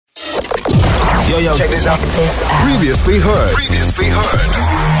Yo, check this out. Previously heard.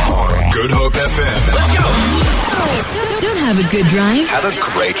 Good Hope FM. Let's go. Don't have a good drive. Have a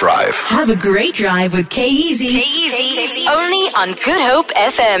great drive. Have a great drive with Kyeezi. Only on Good Hope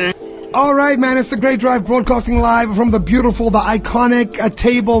FM. All right, man, it's the Great Drive broadcasting live from the beautiful, the iconic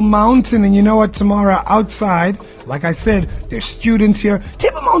Table Mountain. And you know what, Tamara, outside, like I said, there's students here.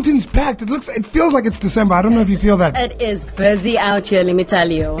 Table Mountain's packed. It feels like it's December. I don't know if you feel that. It is busy out here, let me tell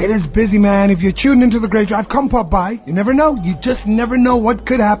you. It is busy, man. If you're tuned into the Great Drive, come pop by. You never know. You just never know what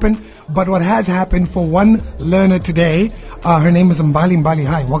could happen. But what has happened for one learner today, her name is Mbali.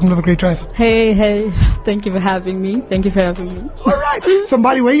 Hi, welcome to the Great Drive. Hey. Thank you for having me. All right. So,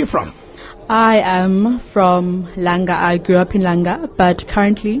 Mbali, where are you from? I am from Langa. I grew up in Langa, but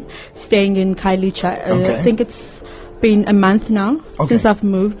currently staying in Kyeezi. I think it's been a month now since I've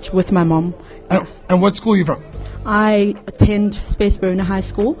moved with my mom. And what school are you from? I attend Spes Bona High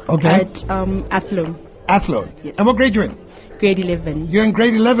School at Athlone. Athlone? Yes. And what grade you in? Grade 11. You're in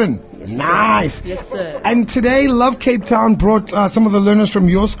grade 11? Yes, nice. Sir. Yes, sir. And today, Love Cape Town brought some of the learners from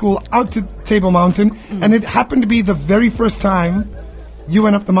your school out to Table Mountain, and it happened to be the very first time you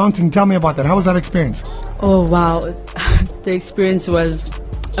went up the mountain. Tell me about that. How was that experience? Oh, wow. The experience was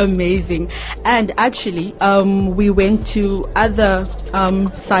amazing. And actually, we went to other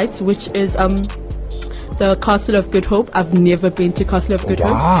sites, which is the Castle of Good Hope. I've never been to Castle of Good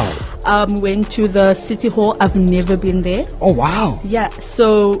Hope. Went to the City Hall. I've never been there. Oh, wow. Yeah,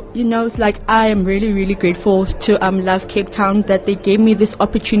 so, it's like I am really, really grateful to Love Cape Town that they gave me this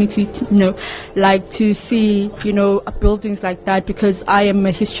opportunity to, to see, buildings like that, because I am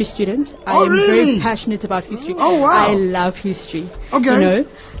a history student. I am very passionate about history. Oh, wow. I love history. Okay.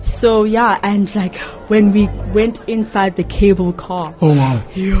 So, yeah, and when we went inside the cable car. Oh, wow.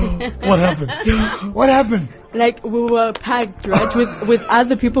 What happened? What happened? We were packed, right, with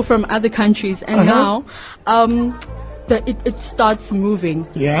other people from other countries, and now it starts moving.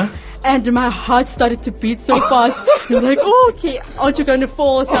 Yeah. And my heart started to beat so fast. You're like, okay, aren't you going to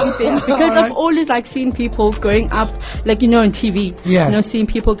fall or something? Because I've always seen people going up, on TV. Yeah. Seeing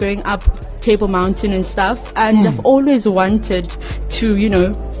people going up Table Mountain and stuff. And I've always wanted to,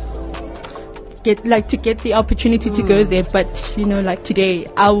 get the opportunity to go there. But today,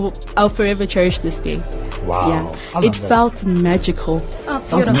 I'll forever cherish this day. Wow. Yeah. It felt magical. Oh,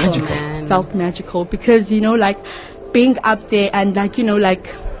 beautiful, man. Felt magical because, being up there and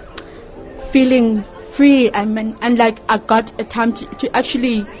feeling free and I got a time to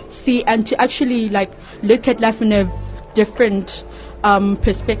actually see and to actually look at life in a different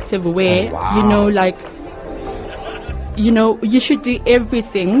perspective where, you should do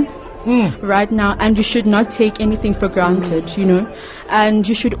everything right now, and you should not take anything for granted, and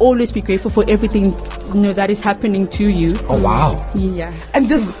you should always be grateful for everything, that is happening to you. Oh, wow. Yeah.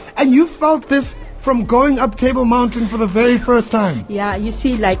 And you felt this from going up Table Mountain for the very first time? Yeah, you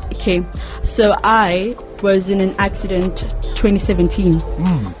see, so I was in an accident 2017,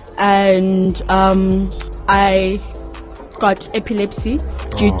 and I got epilepsy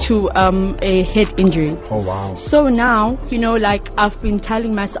due to a head injury. Oh, wow. So now, I've been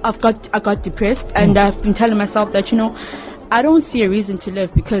telling myself, I got depressed, and I've been telling myself that, I don't see a reason to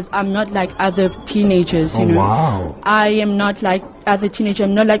live because I'm not like other teenagers, Wow. I am not like other teenagers.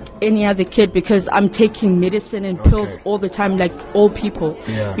 I'm not like any other kid because I'm taking medicine and pills all the time, like all people,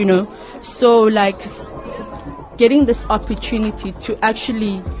 So, getting this opportunity to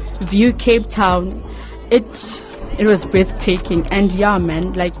actually view Cape Town, it was breathtaking. And yeah,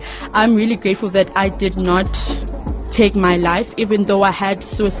 man, I'm really grateful that I did not take my life, even though I had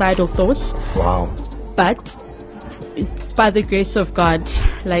suicidal thoughts. Wow. But by the grace of God,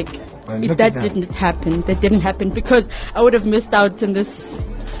 that didn't happen. That didn't happen because I would have missed out on this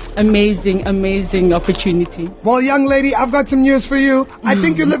amazing opportunity. Well, young lady, I've got some news for you. I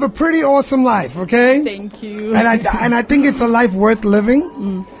think you live a pretty awesome life, okay? Thank you. And I think it's a life worth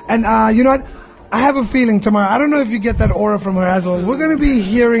living. And you know what? I have a feeling tomorrow, I don't know if you get that aura from her as well, we're going to be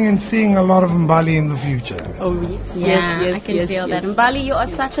hearing and seeing a lot of Mbali in the future. Oh, yes. Yes, I can feel that. Mbali, you are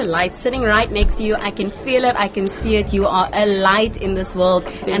such a light. Sitting right next to you, I can feel it, I can see it. You are a light in this world.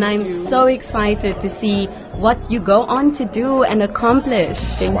 And I'm so excited to see what you go on to do and accomplish.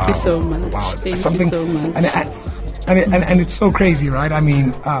 Thank you so much. Wow. Thank you so much. And it's so crazy, right? I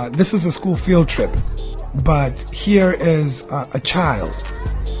mean, this is a school field trip, but here is a child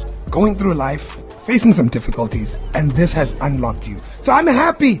going through life, facing some difficulties, and this has unlocked you. So I'm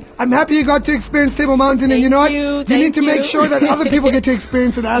happy you got to experience Table Mountain. And you know what? You need to make sure that other people get to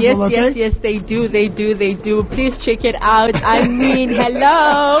experience it as well, okay? Yes, they do. Please check it out. I mean,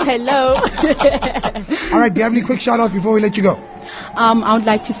 hello. All right, do you have any quick shout outs before we let you go? I would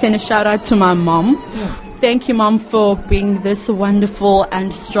like to send a shout out to my mom. Thank you, Mom, for being this wonderful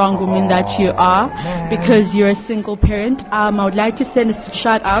and strong woman that you are, because you're a single parent. I would like to send a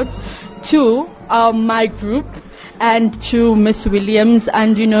shout out to my group and to Miss Williams,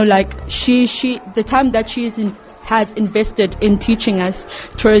 and the time that has invested in teaching us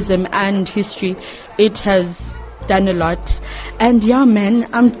tourism and history, it has done a lot. And yeah, man,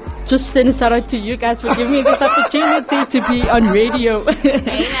 I'm just sending a shout out to you guys for giving me this opportunity to be on radio.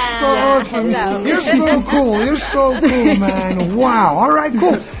 So awesome. You're so cool. You're so cool, man. Wow. All right,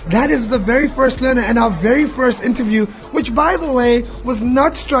 cool. That is the very first learner and our very first interview, which, by the way, was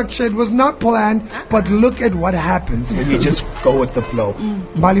not structured, was not planned, but look at what happens when you just go with the flow.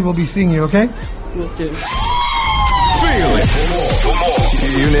 Mbali will be seeing you, okay? Will do. Feel it. For more,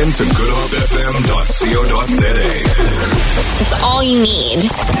 tune in to goodhopefm.co.za. It's all you need.